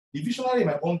The visionary, in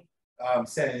my own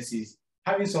sense, is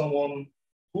having someone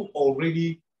who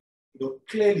already,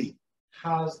 clearly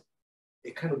has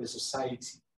a kind of a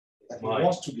society that he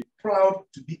wants to be proud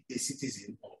to be a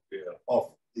citizen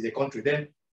of the country. Then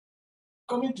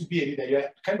coming to be a leader, you're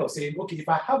kind of saying, okay, if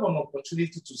I have an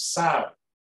opportunity to serve,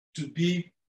 to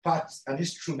be part, an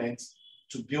instrument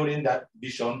to building that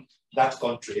vision, that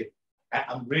country, I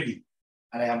am ready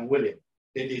and I am willing.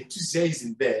 Then the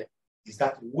enthusiasm there is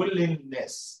that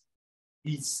willingness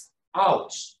is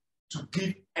out to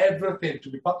give everything to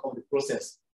be part of the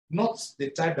process, not the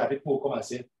type that people will come and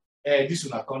say, this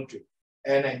is our country,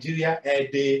 Nigeria,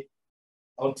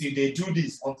 until they do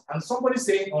this. And somebody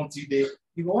saying until they,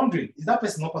 you're wondering, is that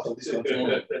person not part of this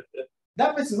country?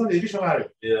 That person is not a visionary.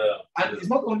 Yeah. And it's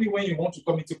not only when you want to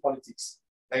come into politics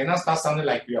that you now start sounding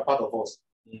like you are part of us.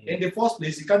 In the first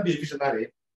place, you can't be a visionary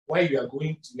while you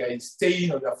are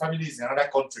staying or your family is in another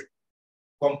country.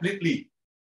 Completely.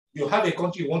 You have a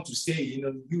country you want to stay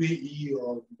in, UAE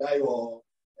or Dubai or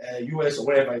US or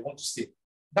wherever you want to stay.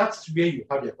 That's where you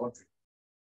have your country.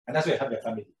 And that's where you have your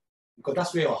family. Because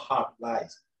that's where your heart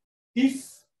lies. If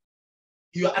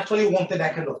you actually wanted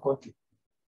that kind of country,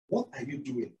 what are you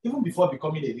doing? Even before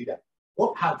becoming a leader,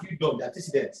 what have you done, the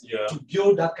antecedents, to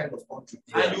build that kind of country?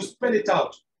 Yeah. And you spread it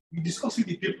out. You discuss with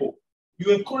the people.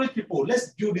 You encourage people,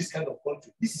 let's build this kind of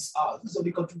country. This is ours. This is the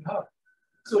only country we have.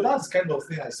 So that's the kind of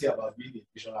thing I say about being a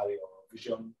visionary or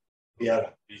vision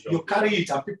bearer. You carry it,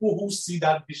 and people who see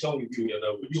that vision with you,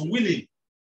 you're willing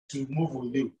to move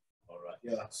with you. All right.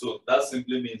 Yeah. So that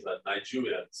simply means that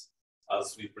Nigerians,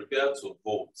 as we prepare to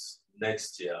vote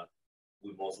next year,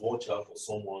 we must watch out for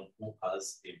someone who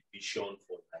has a vision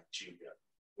for Nigeria.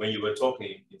 When you were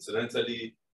talking,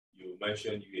 incidentally, you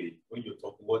mentioned UAE. When you're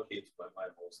talking, what came to my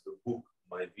mind was the book,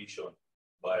 My Vision,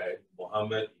 by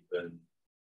Mohammed Ibn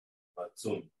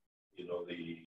Maktoum, the